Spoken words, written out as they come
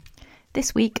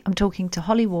This week, I'm talking to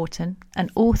Holly Wharton,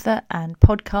 an author and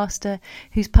podcaster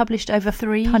who's published over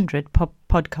 300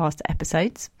 podcast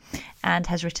episodes and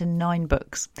has written 9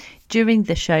 books. During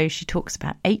the show, she talks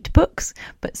about 8 books,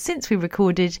 but since we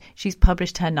recorded, she's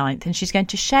published her 9th, and she's going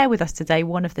to share with us today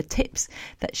one of the tips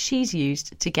that she's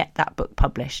used to get that book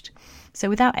published. So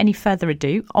without any further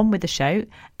ado, on with the show,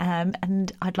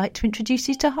 and I'd like to introduce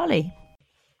you to Holly.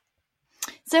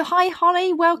 So hi,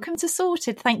 Holly. Welcome to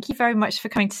Sorted. Thank you very much for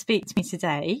coming to speak to me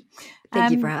today.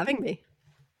 Thank you for having me.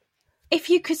 If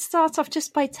you could start off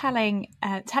just by telling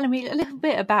me a little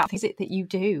bit about what is it that you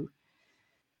do?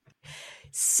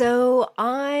 So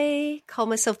I call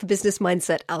myself the Business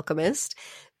Mindset Alchemist.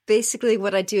 Basically,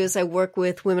 what I do is I work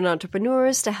with women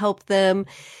entrepreneurs to help them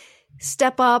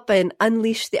step up and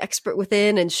unleash the expert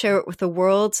within and share it with the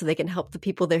world so they can help the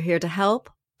people they're here to help,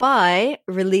 by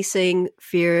releasing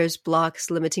fears,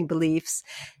 blocks, limiting beliefs,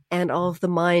 and all of the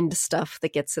mind stuff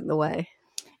that gets in the way.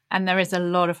 And there is a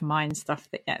lot of mind stuff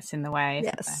that gets in the way,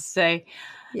 isn't there? So,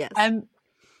 yes.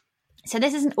 So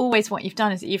this isn't always what you've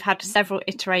done, is that you've had several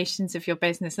iterations of your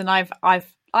business, and I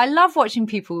love watching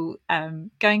people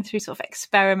going through sort of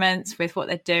experiments with what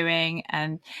they're doing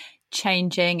and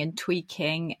changing and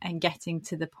tweaking and getting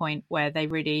to the point where they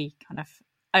really kind of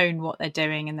own what they're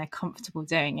doing and they're comfortable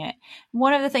doing it.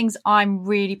 One of the things I'm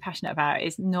really passionate about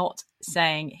is not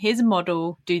saying, here's a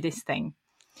model, do this thing.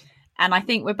 And I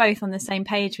think we're both on the same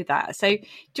page with that. So do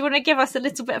you want to give us a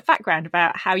little bit of background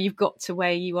about how you've got to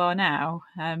where you are now?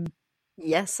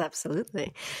 Yes,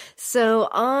 absolutely. So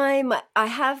I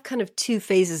have kind of 2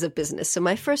 phases of business. So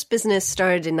my first business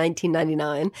started in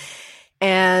 1999,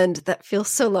 and that feels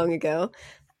so long ago.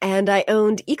 And I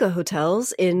owned eco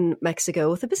hotels in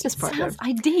Mexico with a business partner. Sounds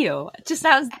ideal. It just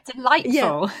sounds delightful.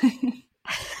 Yeah.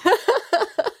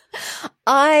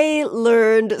 I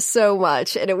learned so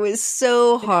much, and it was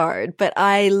so hard, but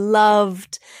it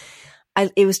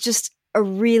was just a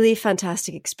really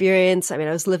fantastic experience. I mean,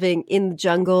 I was living in the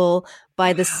jungle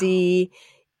by the sea,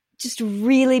 just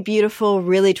really beautiful,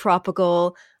 really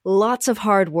tropical. Lots of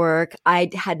hard work. I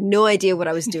had no idea what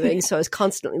I was doing, so I was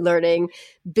constantly learning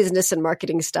business and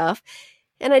marketing stuff.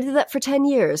 And I did that for 10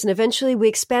 years. And eventually we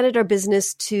expanded our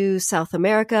business to South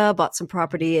America, bought some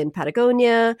property in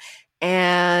Patagonia,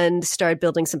 and started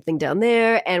building something down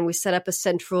there. And we set up a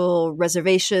central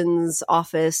reservations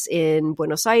office in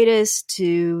Buenos Aires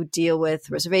to deal with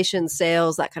reservations,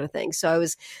 sales, that kind of thing. So I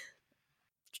was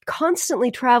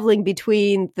constantly traveling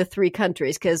between the 3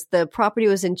 countries because the property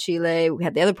was in Chile. We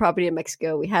had the other property in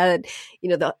Mexico. We had,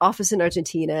 the office in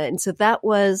Argentina. And so that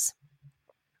was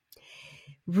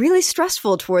really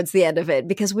stressful towards the end of it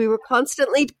because we were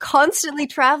constantly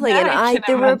traveling. Yeah, and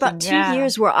there were about 2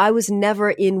 years where I was never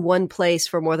in one place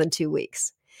for more than 2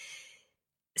 weeks.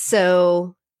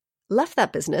 So left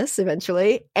that business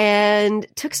eventually and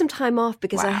took some time off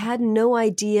because I had no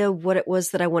idea what it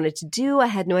was that I wanted to do. I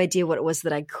had no idea what it was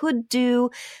that I could do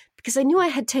because I knew I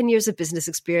had 10 years of business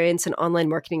experience and online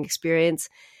marketing experience,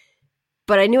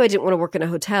 but I knew I didn't want to work in a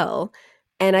hotel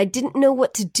and I didn't know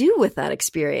what to do with that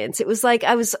experience. It was like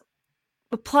I was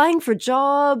applying for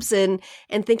jobs and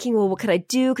thinking, well, what could I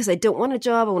do? Because I don't want a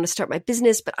job. I want to start my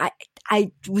business, but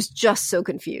I was just so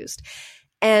confused.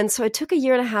 And so I took a 1.5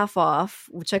 years off,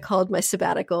 which I called my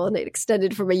sabbatical, and it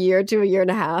extended from a year to a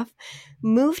 1.5 years,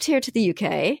 moved here to the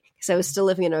UK because I was still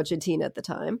living in Argentina at the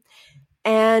time,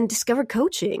 and discovered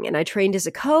coaching. And I trained as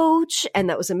a coach, and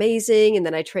that was amazing. And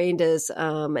then I trained as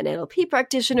an NLP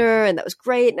practitioner, and that was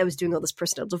great. And I was doing all this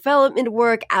personal development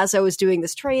work as I was doing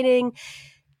this training,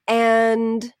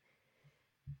 and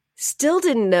still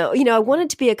didn't know. I wanted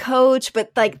to be a coach,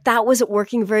 but that wasn't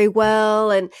working very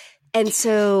well. And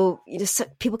so,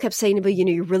 people kept saying to me,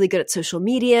 you're really good at social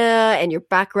media and your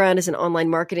background is in online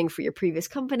marketing for your previous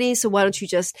company. So why don't you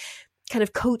just kind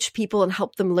of coach people and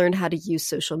help them learn how to use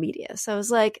social media? So I was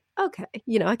like, okay,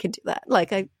 I can do that.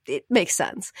 It makes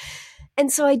sense. And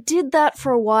so I did that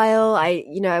for a while.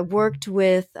 I worked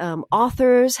with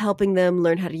authors, helping them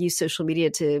learn how to use social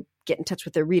media to get in touch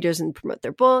with their readers and promote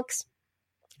their books.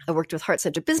 I worked with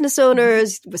heart-centered business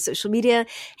owners with social media, and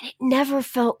it never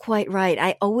felt quite right.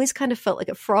 I always kind of felt like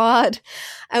a fraud.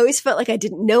 I always felt like I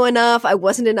didn't know enough. I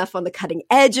wasn't enough on the cutting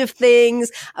edge of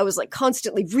things. I was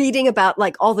constantly reading about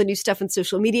all the new stuff in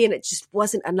social media, and it just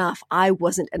wasn't enough. I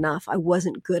wasn't enough. I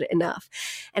wasn't good enough.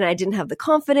 And I didn't have the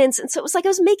confidence. And so it was I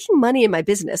was making money in my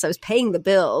business. I was paying the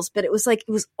bills, but it was it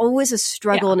was always a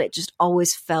struggle, and it just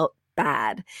always felt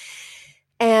bad.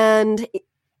 And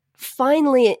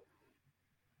finally,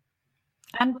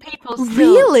 And people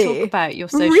still talk about your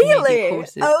social media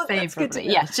courses favorably.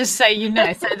 Yes, just so you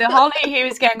know. So the Holly who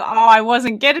was going, I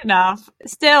wasn't good enough,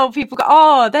 still people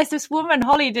go, there's this woman,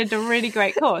 Holly did a really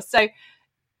great course. So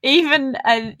even,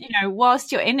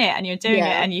 whilst you're in it and you're doing it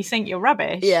and you think you're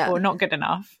rubbish or not good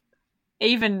enough,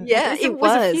 it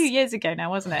was a few years ago now,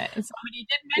 wasn't it? And somebody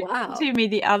did mention to me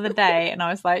the other day, and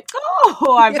I was like,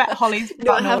 I bet Holly's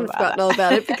forgotten all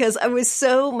about it because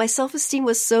my self-esteem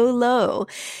was so low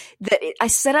that I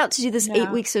set out to do this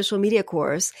 8-week social media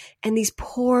course, and these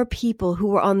poor people who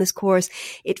were on this course,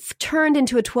 it turned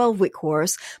into a 12-week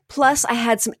course. Plus I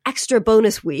had some extra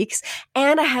bonus weeks,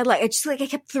 and I had I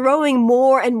kept throwing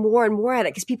more and more and more at it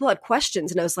because people had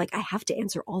questions, and I was like, I have to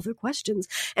answer all their questions,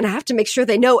 and I have to make sure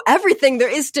they know everything there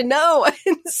is to know.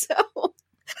 And so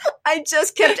I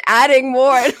just kept adding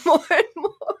more and more and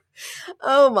more.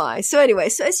 Oh my. So anyway,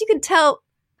 as you can tell,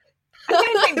 I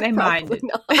don't think they minded.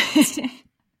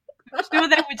 I'm sure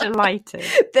they were delighted.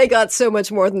 They got so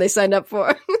much more than they signed up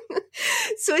for.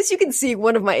 So as you can see,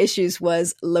 one of my issues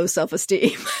was low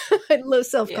self-esteem, low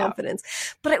self-confidence.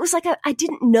 But it was like I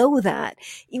didn't know that.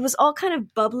 It was all kind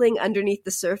of bubbling underneath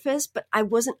the surface, but I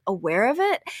wasn't aware of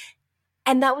it.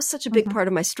 And that was such a big part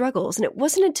of my struggles. And it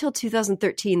wasn't until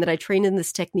 2013 that I trained in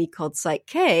this technique called Psych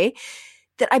K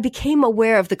that I became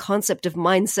aware of the concept of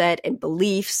mindset and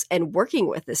beliefs and working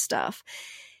with this stuff.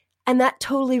 And that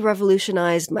totally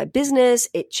revolutionized my business.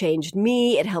 It changed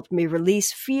me. It helped me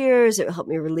release fears. It helped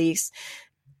me release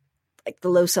the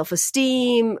low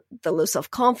self-esteem, the low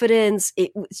self-confidence.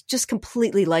 It was just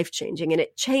completely life-changing. And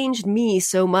it changed me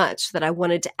so much that I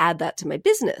wanted to add that to my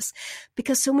business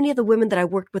because so many of the women that I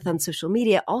worked with on social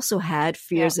media also had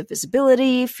fears of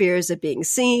visibility, fears of being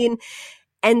seen.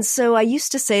 And so I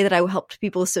used to say that I helped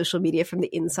people with social media from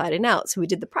the inside and out. So we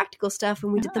did the practical stuff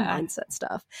and we did the mindset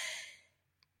stuff.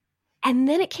 And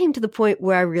then it came to the point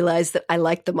where I realized that I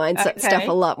liked the mindset stuff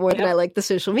a lot more than I liked the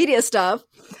social media stuff.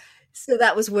 So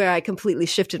that was where I completely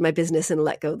shifted my business and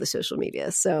let go of the social media.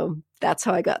 So that's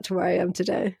how I got to where I am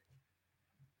today.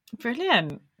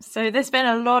 Brilliant. So there's been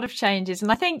a lot of changes. And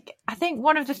I think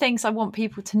one of the things I want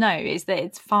people to know is that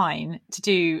it's fine to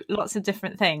do lots of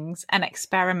different things and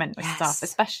experiment with stuff,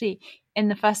 especially in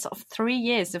the first sort of 3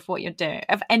 years of what you're doing,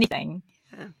 of anything.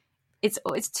 Yeah.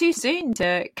 It's too soon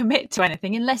to commit to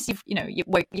anything unless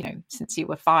since you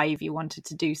were 5, you wanted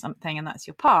to do something and that's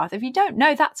your path. If you don't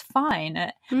know, that's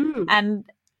fine. And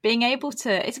being able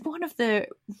to, it's one of the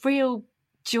real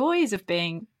joys of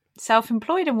being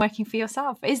self-employed and working for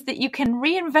yourself is that you can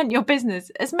reinvent your business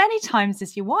as many times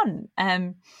as you want.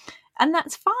 And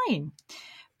that's fine.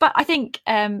 But I think,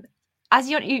 as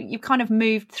you kind of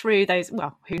moved through those,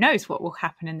 well, who knows what will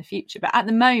happen in the future, but at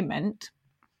the moment,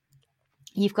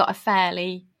 you've got a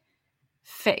fairly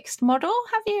fixed model,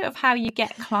 have you, of how you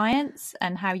get clients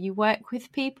and how you work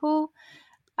with people?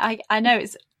 I know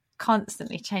it's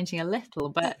constantly changing a little,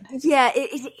 but... Yeah,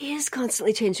 it is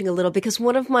constantly changing a little because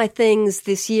one of my things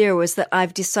this year was that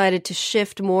I've decided to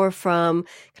shift more from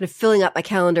kind of filling up my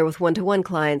calendar with one-to-one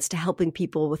clients to helping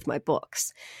people with my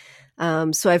books.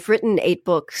 So I've written 8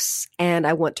 books and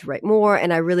I want to write more,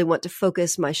 and I really want to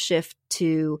focus my shift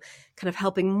to kind of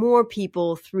helping more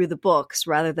people through the books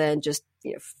rather than just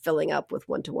filling up with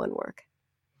one-to-one work.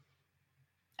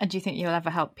 And do you think you'll ever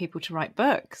help people to write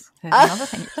books? There's another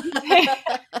thing.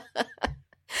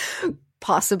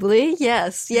 Possibly,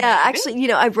 yes. Yeah,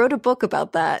 actually, I wrote a book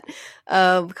about that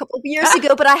a couple of years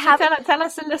ago, but I haven't... Tell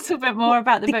us a little bit more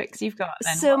about the books you've got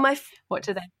then. So what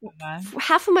do they cover?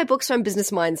 Half of my books are on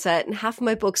business mindset and half of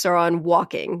my books are on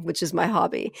walking, which is my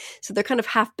hobby. So they're kind of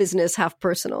half business, half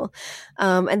personal.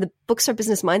 And the books are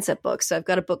business mindset books. So I've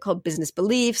got a book called Business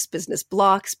Beliefs, Business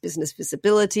Blocks, Business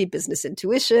Visibility, Business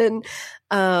Intuition.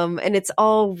 And it's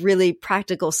all really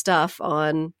practical stuff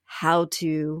on how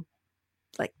to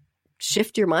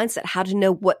shift your mindset, how to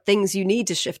know what things you need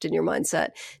to shift in your mindset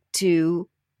to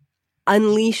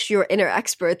unleash your inner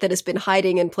expert that has been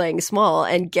hiding and playing small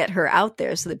and get her out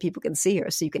there so that people can see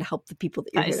her, so you can help the people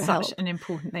that you're here to help. That is such an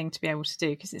important thing to be able to do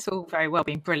because it's all very well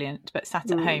being brilliant, but sat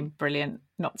at home, brilliant,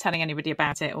 not telling anybody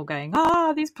about it or going,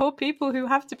 these poor people who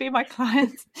have to be my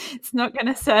clients. It's not going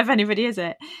to serve anybody, is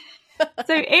it?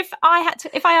 So if I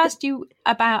asked you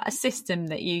about a system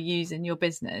that you use in your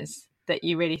business that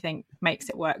you really think makes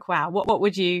it work well, what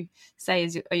would you say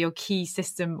is your key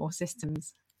system or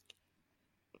systems?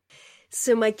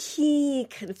 So my key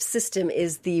kind of system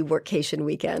is the workcation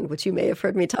weekend, which you may have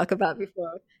heard me talk about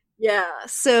before. Yeah.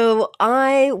 So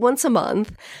once a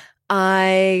month,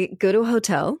 I go to a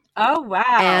hotel. Oh, wow.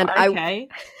 And okay.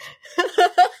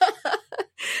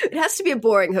 It has to be a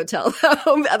boring hotel,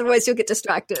 though. Otherwise you'll get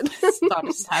distracted.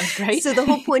 That sounds great. So the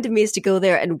whole point of me is to go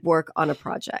there and work on a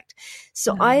project.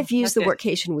 So I've used the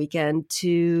workcation weekend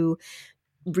to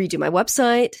redo my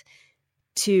website,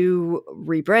 to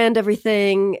rebrand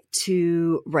everything,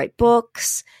 to write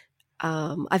books.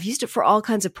 I've used it for all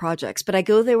kinds of projects, but I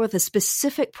go there with a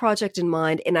specific project in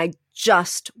mind, and I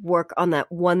just work on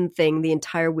that one thing the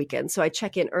entire weekend. So I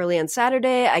check in early on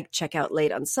Saturday, I check out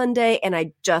late on Sunday, and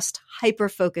I just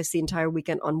hyper-focus the entire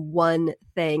weekend on one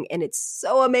thing, and it's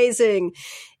so amazing.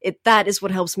 That is what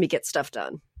helps me get stuff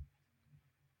done.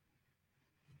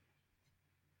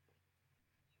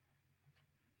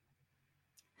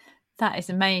 That is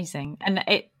amazing. And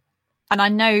I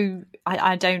know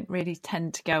I don't really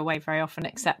tend to go away very often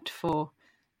except for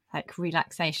like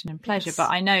relaxation and pleasure. Yes.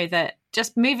 But I know that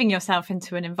just moving yourself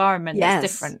into an environment that's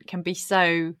different can be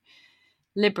so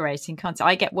liberating, can't it?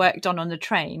 I get work done on the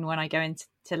train when I go into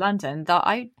London that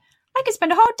I could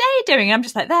spend a whole day doing. I'm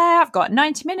just like, there, I've got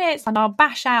 90 minutes and I'll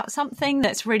bash out something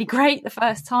that's really great the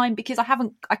first time because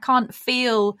I can't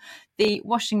feel the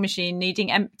washing machine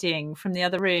needing emptying from the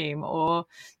other room or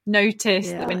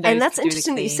notice the windows. And that's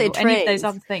interesting that you say trains. Any of those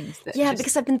other things.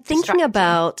 Because I've been thinking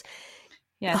about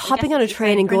hopping on a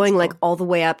train and going like all the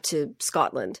way up to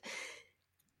Scotland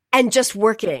and just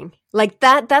working. Like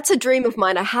that's a dream of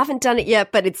mine. I haven't done it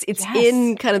yet, but it's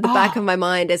in kind of the back of my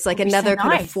mind. It's like another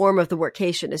kind of form of the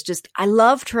workation. It's just, I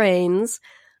love trains.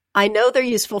 I know they're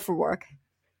useful for work.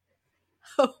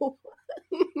 Oh.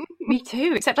 Me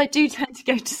too, except I do tend to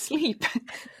go to sleep.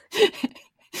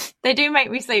 They do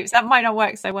make me sleep, so that might not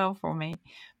work so well for me.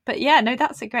 But yeah, no,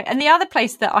 that's a great. And the other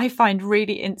place that I find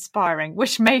really inspiring,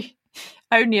 which may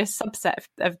only a subset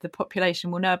of the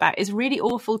population will know about, is really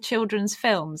awful children's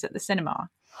films at the cinema.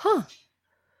 Huh.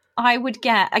 I would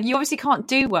get, you obviously can't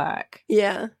do work.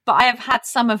 Yeah. But I have had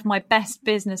some of my best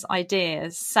business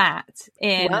ideas sat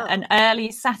in an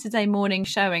early Saturday morning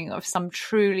showing of some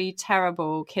truly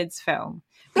terrible kids film.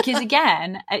 Because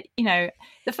again, the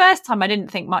first time I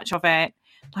didn't think much of it.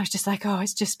 I was just like, oh,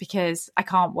 it's just because I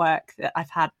can't work that I've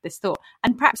had this thought.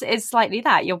 And perhaps it is slightly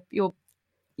that you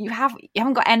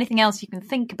haven't got anything else you can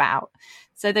think about.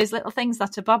 So those little things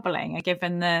that are bubbling are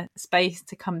given the space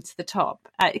to come to the top.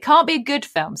 It can't be a good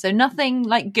film. So nothing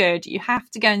like good. You have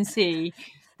to go and see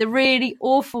the really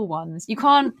awful ones. You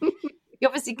can't, you're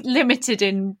obviously limited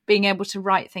in being able to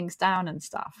write things down and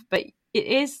stuff. But it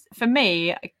is, for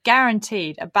me,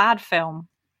 guaranteed a bad film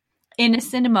in a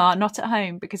cinema, not at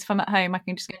home, because if I'm at home, I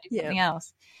can just go do something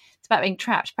else. It's about being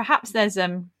trapped. Perhaps there's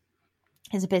a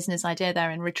business idea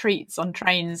there in retreats on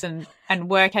trains and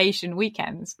workation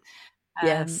weekends.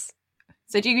 Yes.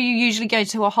 So do you usually go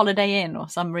to a Holiday Inn or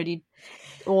some really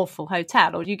awful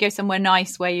hotel, or do you go somewhere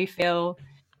nice where you feel?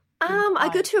 I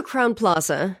go to a Crowne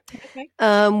Plaza,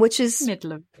 which is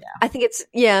middle of. I think it's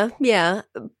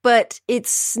but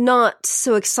it's not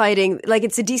so exciting. Like,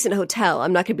 it's a decent hotel.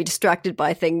 I'm not going to be distracted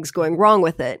by things going wrong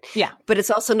with it. Yeah, but it's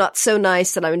also not so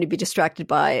nice that I'm going to be distracted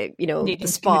by the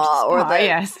spa or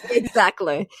the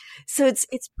exactly. So it's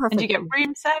perfect. And do you get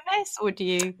room service or do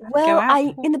you?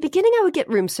 Well, in the beginning I would get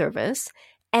room service.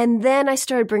 And then I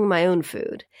started bringing my own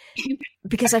food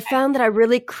because I found that I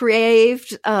really craved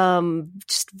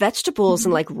just vegetables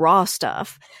and like raw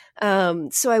stuff.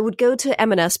 So I would go to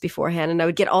M&S beforehand and I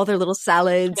would get all their little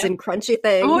salads and crunchy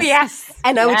things. Oh, yes.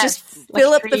 And I would just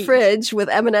fill up the fridge with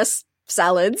M&S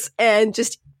salads and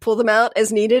just pull them out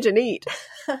as needed and eat.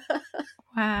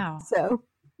 Wow. So.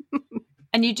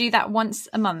 And you do that once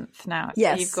a month now?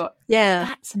 Yes. So you've got,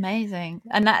 that's amazing.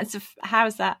 And how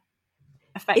is that?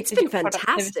 It's been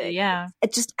fantastic. Yeah.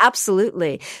 It just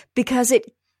absolutely, because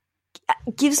it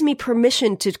gives me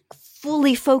permission to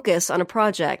fully focus on a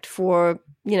project for,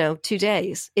 2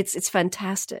 days. It's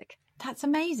fantastic. That's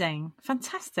amazing.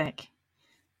 Fantastic.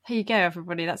 Here you go,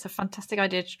 everybody. That's a fantastic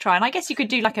idea to try. And I guess you could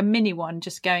do like a mini one,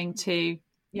 just going to,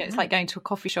 it's like going to a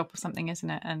coffee shop or something, isn't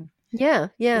it? And yeah.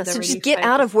 So just get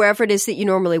out of wherever it is that you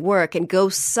normally work and go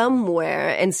somewhere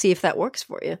and see if that works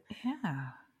for you. Yeah.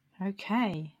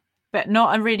 Okay. But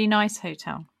not a really nice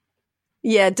hotel.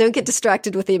 Yeah, don't get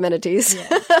distracted with the amenities.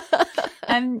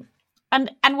 Yeah.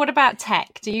 And what about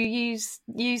tech? Do you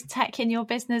use tech in your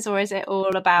business, or is it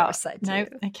all about? Of course I do.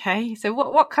 No, okay. So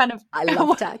what kind of? I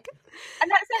love tech,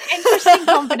 and that's an interesting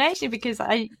combination because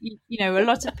a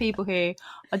lot of people who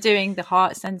are doing the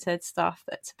heart-centered stuff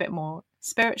that's a bit more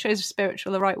spiritual. Is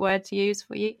spiritual the right word to use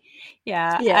for you?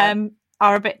 Yeah.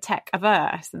 Are a bit tech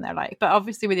averse, and they're like, but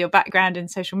obviously with your background in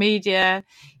social media.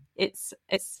 It's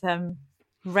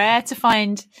rare to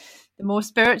find the more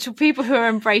spiritual people who are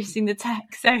embracing the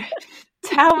tech. So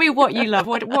tell me what you love.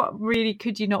 What really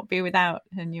could you not be without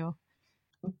in your...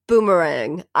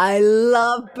 Boomerang. I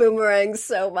love Boomerang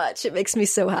so much. It makes me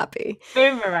so happy.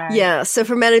 Boomerang. Yeah. So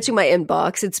for managing my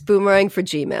inbox, it's Boomerang for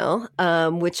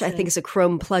Gmail, which I think is a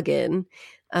Chrome plugin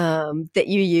that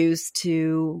you use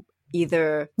to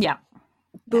either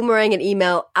boomerang an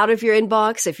email out of your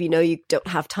inbox if you know you don't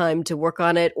have time to work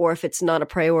on it, or if it's not a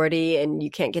priority and you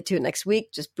can't get to it next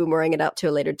week, just boomerang it out to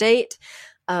a later date.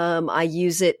 I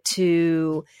use it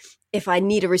to... if I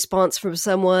need a response from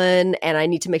someone and I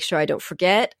need to make sure I don't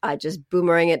forget, I just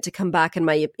boomerang it to come back in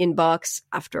my inbox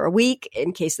after a week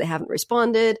in case they haven't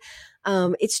responded.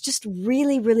 It's just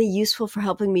really, really useful for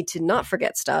helping me to not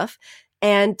forget stuff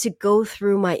and to go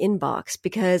through my inbox,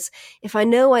 because if I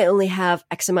know I only have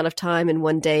X amount of time in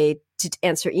one day to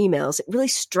answer emails, it really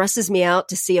stresses me out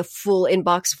to see a full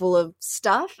inbox full of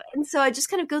stuff. And so I just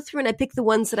kind of go through and I pick the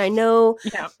ones that I know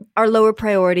are lower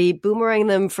priority, boomerang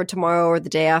them for tomorrow or the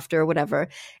day after or whatever,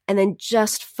 and then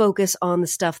just focus on the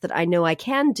stuff that I know I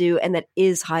can do and that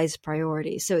is highest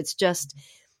priority. So it's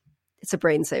a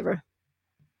brain saver.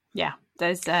 Yeah.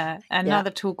 There's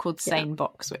another tool called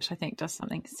SaneBox, which I think does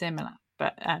something similar.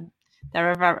 But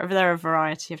there are a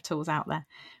variety of tools out there.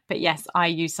 But yes, I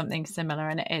use something similar,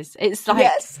 and it's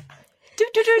like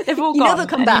they've all gone. They'll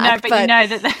come back, but you know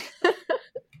that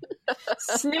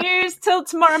snooze till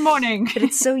tomorrow morning. But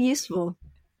it's so useful.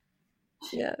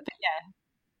 Yeah. But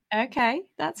yeah. Okay,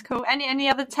 that's cool. Any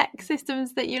other tech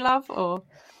systems that you love, or?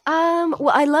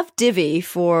 Well, I love Divi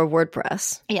for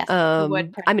WordPress. Yes,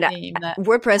 WordPress.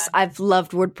 WordPress. I've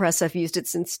loved WordPress. I've used it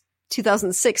since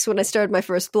 2006 when I started my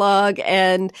first blog,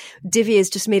 and Divi has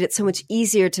just made it so much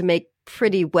easier to make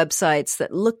pretty websites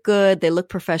that look good, they look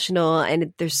professional,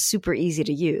 and they're super easy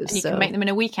to use. And you can make them in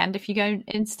a weekend if you go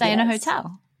and stay in a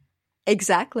hotel.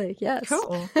 Exactly. Yes.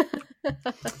 Cool.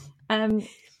 And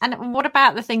what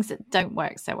about the things that don't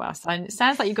work so well? So it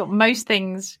sounds like you've got most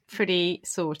things pretty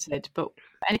sorted, but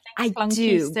anything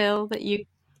clunky still that you...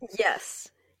 Yes.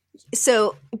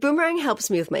 So Boomerang helps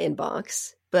me with my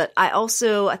inbox. But I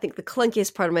think the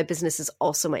clunkiest part of my business is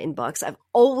also my inbox. I've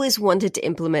always wanted to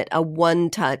implement a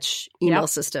one-touch email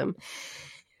system,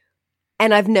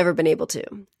 and I've never been able to.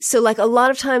 So like a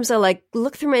lot of times I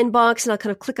look through my inbox and I'll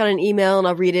kind of click on an email and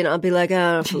I'll read it and I'll be like, oh,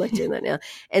 I don't feel like doing that now.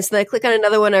 And so then I click on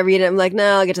another one, I read it, I'm like,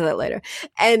 no, I'll get to that later.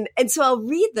 And so I'll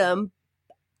read them,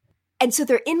 and so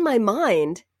they're in my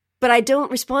mind, but I don't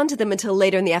respond to them until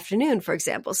later in the afternoon, for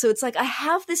example. So it's like I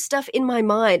have this stuff in my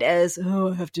mind as,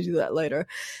 I have to do that later.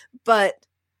 But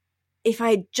if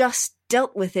I just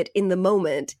dealt with it in the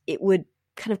moment, it would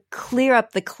kind of clear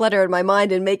up the clutter in my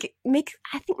mind and make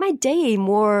I think my day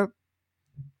more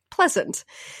pleasant.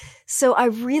 So I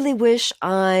really wish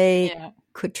I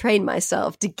could train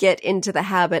myself to get into the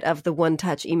habit of the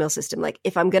one-touch email system. Like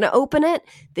if I'm going to open it,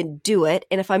 then do it.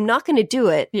 And if I'm not going to do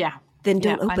it, then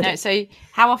don't open it. So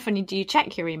how often do you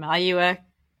check your email? Are you a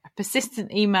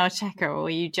persistent email checker, or are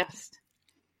you just...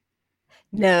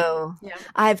 No. Yeah.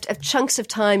 I have chunks of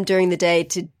time during the day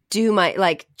to do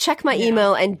check my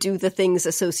email and do the things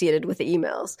associated with the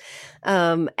emails.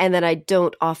 And then I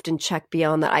don't often check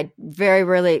beyond that. I very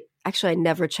rarely, actually I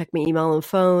never check my email on the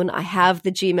phone. I have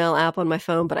the Gmail app on my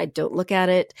phone, but I don't look at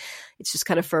it. It's just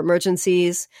kind of for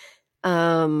emergencies.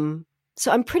 So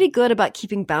I'm pretty good about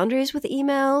keeping boundaries with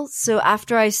email. So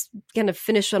after I kind of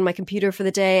finish on my computer for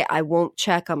the day, I won't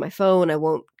check on my phone. I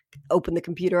won't open the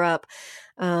computer up.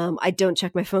 I don't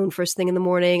check my phone first thing in the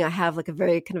morning. I have like a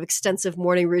very kind of extensive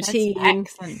morning routine.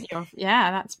 That's excellent.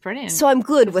 That's brilliant. So I'm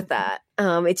good with that.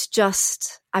 It's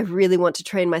just, I really want to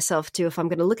train myself to, if I'm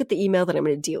going to look at the email, then I'm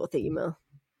going to deal with the email.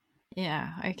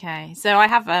 Yeah. Okay. So I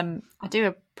have, I do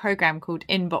a program called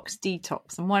Inbox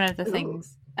Detox, and one of the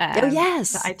things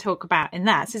that I talk about in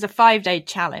that. This is a 5-day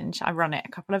challenge. I run it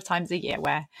a couple of times a year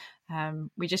where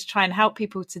we just try and help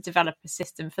people to develop a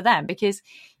system for them, because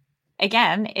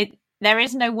again, there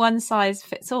is no one size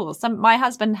fits all. My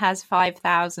husband has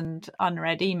 5,000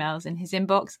 unread emails in his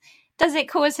inbox. Does it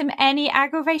cause him any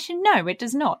aggravation? No, it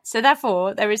does not. So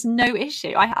therefore, there is no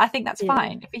issue. I think that's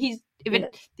fine. The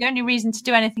only reason to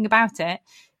do anything about it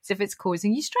is if it's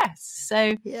causing you stress.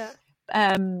 So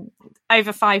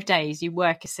over 5 days, you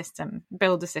work a system,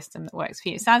 build a system that works for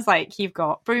you. It sounds like you've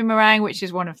got Boomerang, which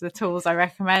is one of the tools I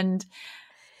recommend.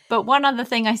 But one other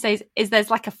thing I say is there's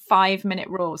like a 5-minute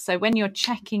rule. So when you're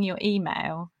checking your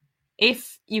email,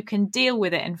 if you can deal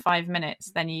with it in 5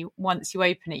 minutes, then once you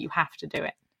open it, you have to do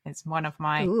it. It's one of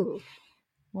my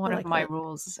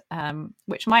rules,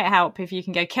 which might help if you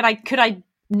can go, could I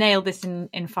nail this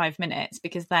in 5 minutes?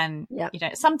 Because then,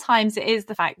 sometimes it is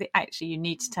the fact that actually you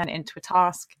need to turn it into a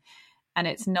task. and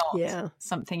it's not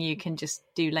something you can just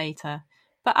do later.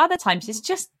 But other times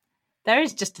there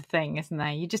is just a thing, isn't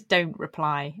there? You just don't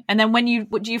reply. And then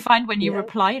what do you find when you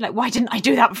reply? You're like, why didn't I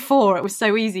do that before? It was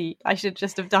so easy. I should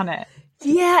just have done it.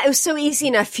 Yeah, it was so easy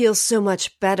and I feel so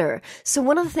much better. So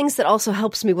one of the things that also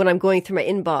helps me when I'm going through my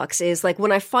inbox is like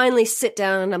when I finally sit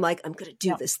down and I'm like, I'm going to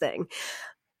do this thing,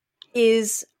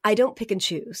 is I don't pick and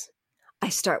choose. I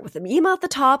start with an email at the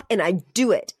top and I do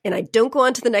it. And I don't go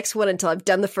on to the next one until I've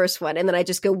done the first one. And then I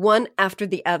just go one after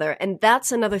the other. And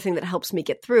that's another thing that helps me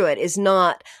get through it is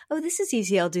not, oh, this is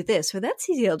easy, I'll do this. Or that's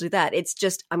easy, I'll do that. It's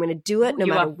just, I'm going to do it no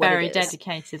matter what it is. You are very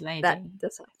dedicated lady. I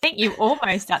think you're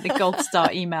almost at the gold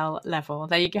star email level.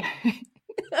 There you go.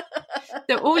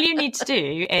 So all you need to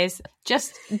do is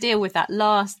just deal with that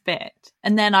last bit.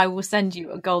 And then I will send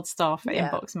you a gold star for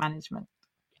inbox management.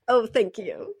 Oh, thank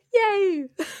you. Yay.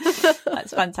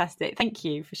 That's fantastic. Thank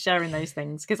you for sharing those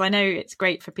things, because I know it's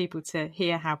great for people to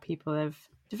hear how people have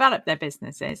developed their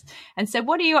businesses. And so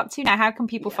what are you up to now? How can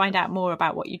people find out more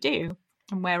about what you do,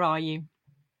 and where are you?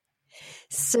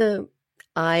 So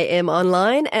I am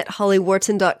online at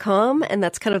hollywharton.com, and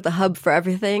that's kind of the hub for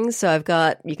everything. So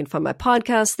you can find my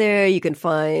podcast there. You can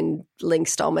find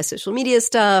links to all my social media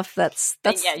stuff. That's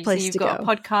the place to go. You've got a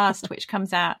podcast which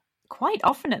comes out quite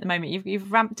often at the moment.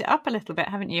 You've ramped it up a little bit,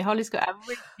 haven't you? Holly's got a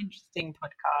really interesting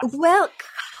podcast. Well,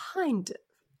 kind of.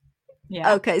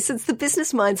 Yeah. Okay, so it's the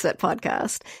Business Mindset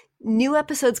podcast. New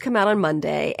episodes come out on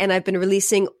Monday, and I've been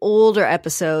releasing older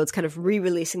episodes, kind of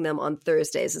re-releasing them on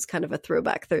Thursdays. It's kind of a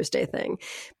throwback Thursday thing.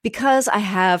 Because I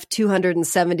have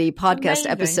 270 podcast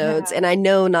episodes, and I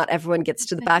know not everyone gets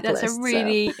to the backlist. That's a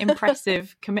really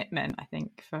impressive commitment, I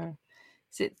think, for,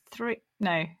 is it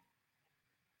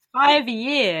 5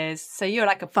 years. So you're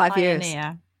like a 5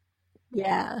 pioneer.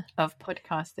 Years. Of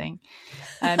podcasting.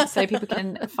 So people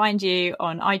can find you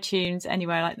on iTunes,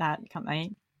 anywhere like that, can't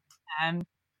they?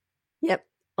 Yep,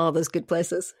 all those good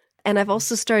places. And I've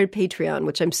also started Patreon,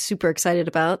 which I'm super excited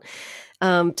about,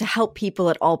 to help people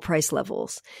at all price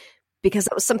levels, because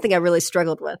that was something I really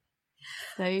struggled with.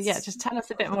 So just tell us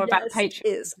a bit more about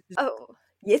Patreon.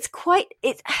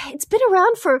 It's been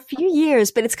around for a few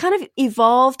years, but it's kind of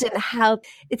evolved in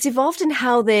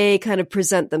how they kind of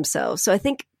present themselves. So I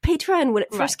think Patreon, when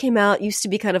it first came out, used to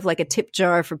be kind of like a tip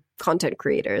jar for content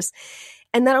creators.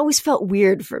 And that always felt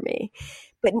weird for me.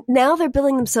 But now they're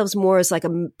billing themselves more as like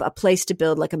a place to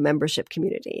build like a membership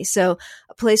community. So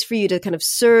a place for you to kind of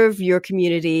serve your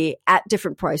community at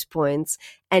different price points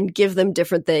and give them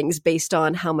different things based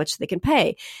on how much they can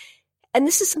pay. And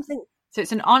this is something. So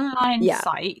it's an online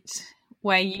site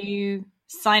where you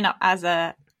sign up as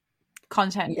a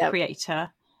content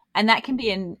creator, and that can be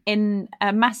in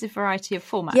a massive variety of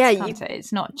formats. Yeah, can't it?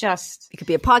 It's not just. You could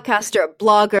be a podcaster, a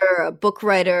blogger, a book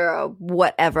writer, a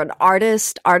whatever, an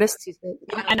artist.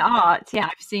 An art. Yeah,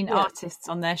 I've seen artists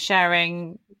on there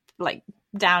sharing like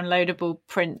downloadable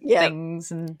print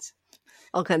things and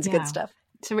all kinds of good stuff.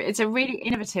 So it's a really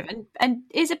innovative and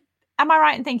am I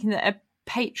right in thinking that a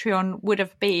Patreon would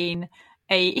have been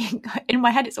in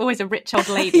my head it's always a rich old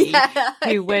lady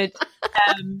who would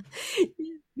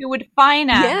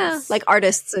finance like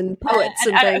artists and poets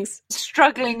and things,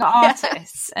 struggling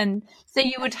artists, and so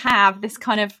you would have this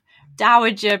kind of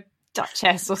dowager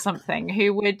duchess or something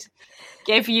who would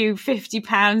give you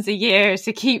 £50 a year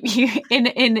to keep you in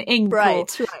England, right.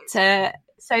 So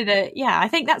that I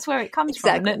think that's where it comes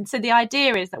from. And so the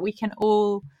idea is that we can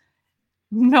all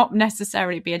not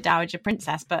necessarily be a dowager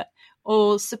princess, but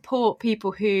all support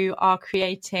people who are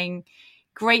creating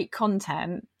great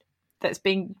content that's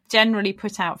being generally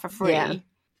put out for free,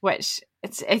 which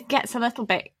it gets a little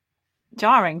bit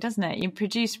jarring, doesn't it? You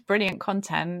produce brilliant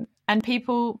content and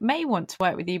people may want to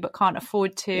work with you but can't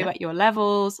afford to at your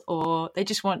levels, or they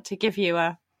just want to give you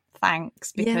a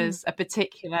thanks because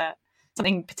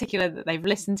something particular that they've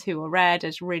listened to or read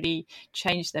has really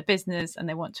changed their business and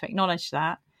they want to acknowledge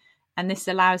that. And this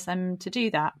allows them to do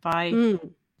that by...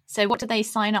 So what do they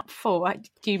sign up for?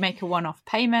 Do you make a one-off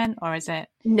payment or is it?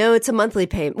 No, it's a monthly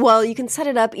payment. Well, you can set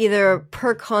it up either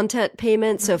per content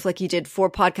payment. So if like you did 4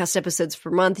 podcast episodes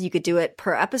per month, you could do it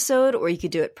per episode or you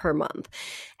could do it per month.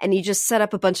 And you just set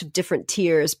up a bunch of different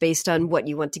tiers based on what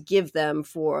you want to give them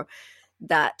for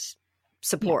that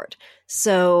support.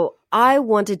 So I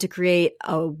wanted to create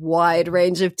a wide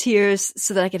range of tiers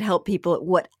so that I could help people at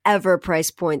whatever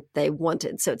price point they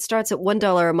wanted. So it starts at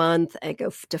 $1 a month and go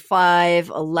to $5,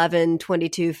 $11,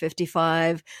 $22,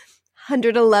 $55,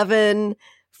 $111,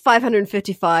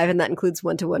 $555, and that includes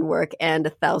one-to-one work, and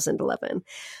 $1,011.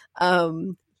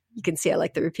 You can see I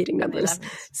like the repeating numbers.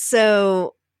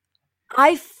 So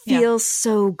I feel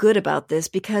so good about this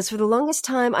because for the longest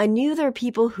time, I knew there were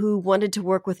people who wanted to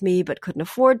work with me but couldn't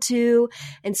afford to.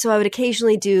 And so I would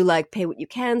occasionally do like pay what you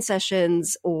can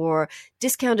sessions or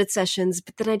discounted sessions.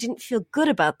 But then I didn't feel good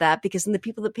about that because then the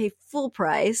people that pay full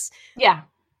price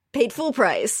paid full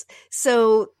price.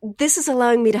 So this is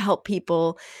allowing me to help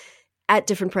people at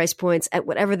different price points, at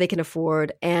whatever they can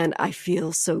afford, and I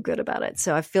feel so good about it.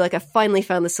 So I feel like I finally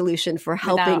found the solution for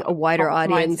helping a wider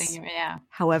audience.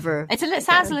 However, it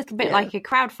sounds a little bit like a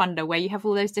crowdfunder where you have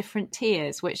all those different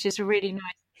tiers, which is really nice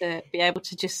to be able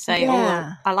to just say,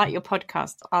 "Oh, I like your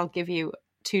podcast. I'll give you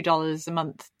 $2 a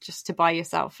month just to buy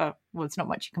yourself a." Well, it's not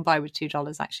much you can buy with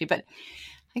 $2 actually, but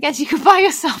I guess you could buy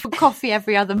yourself a coffee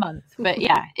every other month. But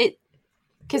yeah,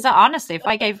 because honestly, if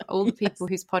I gave all the people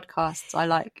whose podcasts I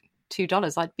like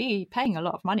 $2, I'd be paying a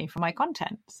lot of money for my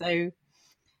content. So,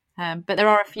 but there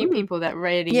are a few people that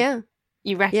really, you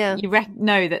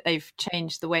know that they've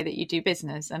changed the way that you do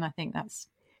business, and I think that's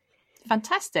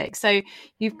fantastic. So, is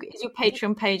your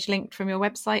Patreon page linked from your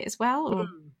website as well? Or?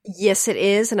 Yes, it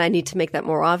is, and I need to make that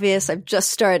more obvious. I've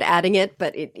just started adding it,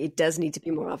 but it does need to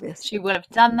be more obvious. She will have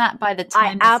done that by the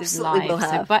time this is live. Will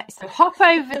have. So hop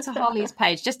over to Holly's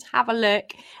page, just have a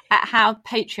look at how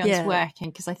Patreon's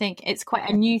working, because I think it's quite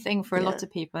a new thing for a lot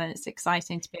of people, and it's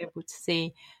exciting to be able to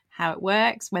see how it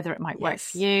works, whether it might work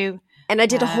for you. And I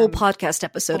did a whole podcast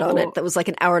episode on it that was like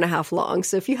an hour and a half long.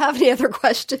 So if you have any other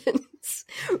questions,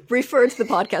 refer to the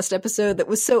podcast episode that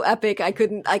was so epic. I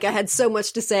had so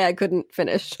much to say I couldn't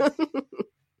finish. I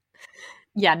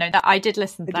did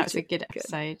listen. That was a good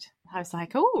episode. I was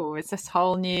like, oh, it's this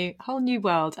whole new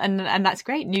world. And that's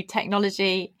great. New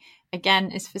technology,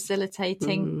 again, is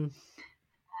facilitating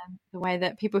the way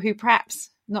that people who perhaps,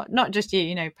 not just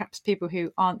perhaps people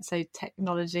who aren't so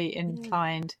technology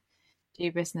inclined do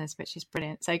business, which is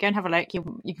brilliant. So go and have a look.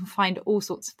 You can find all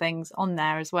sorts of things on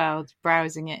there as well,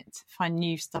 browsing it, find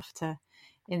new stuff to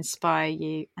inspire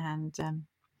you and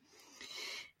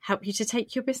help you to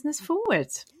take your business forward.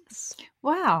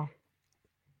 Wow.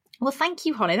 Well, thank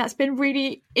you, Holly. That's been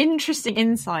really interesting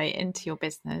insight into your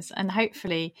business, and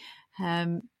hopefully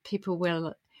people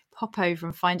will pop over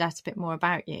and find out a bit more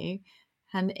about you.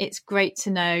 And it's great to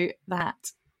know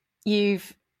that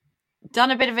you've done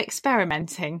a bit of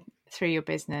experimenting through your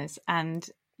business, and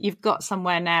you've got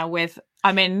somewhere now with,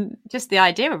 just the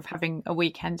idea of having a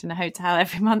weekend in a hotel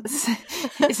every month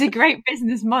it's a great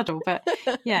business model. But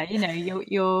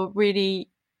you're really,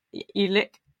 you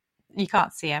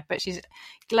can't see her, but she's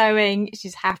glowing,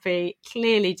 she's happy,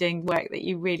 clearly doing work that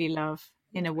you really love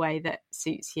in a way that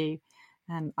suits you,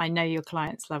 and I know your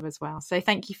clients love as well. So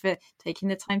thank you for taking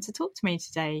the time to talk to me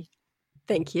today.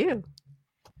 Thank you.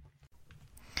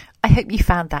 I hope you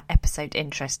found that episode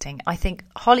interesting. I think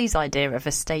Holly's idea of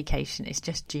a staycation is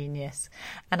just genius.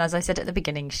 And as I said at the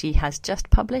beginning, she has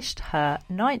just published her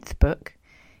 9th book,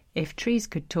 If Trees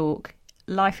Could Talk,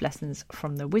 Life Lessons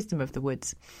from the Wisdom of the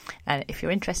Woods. And if you're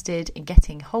interested in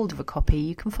getting hold of a copy,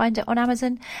 you can find it on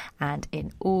Amazon and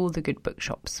in all the good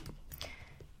bookshops.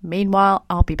 Meanwhile,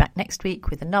 I'll be back next week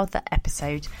with another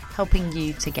episode helping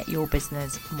you to get your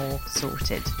business more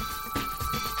sorted.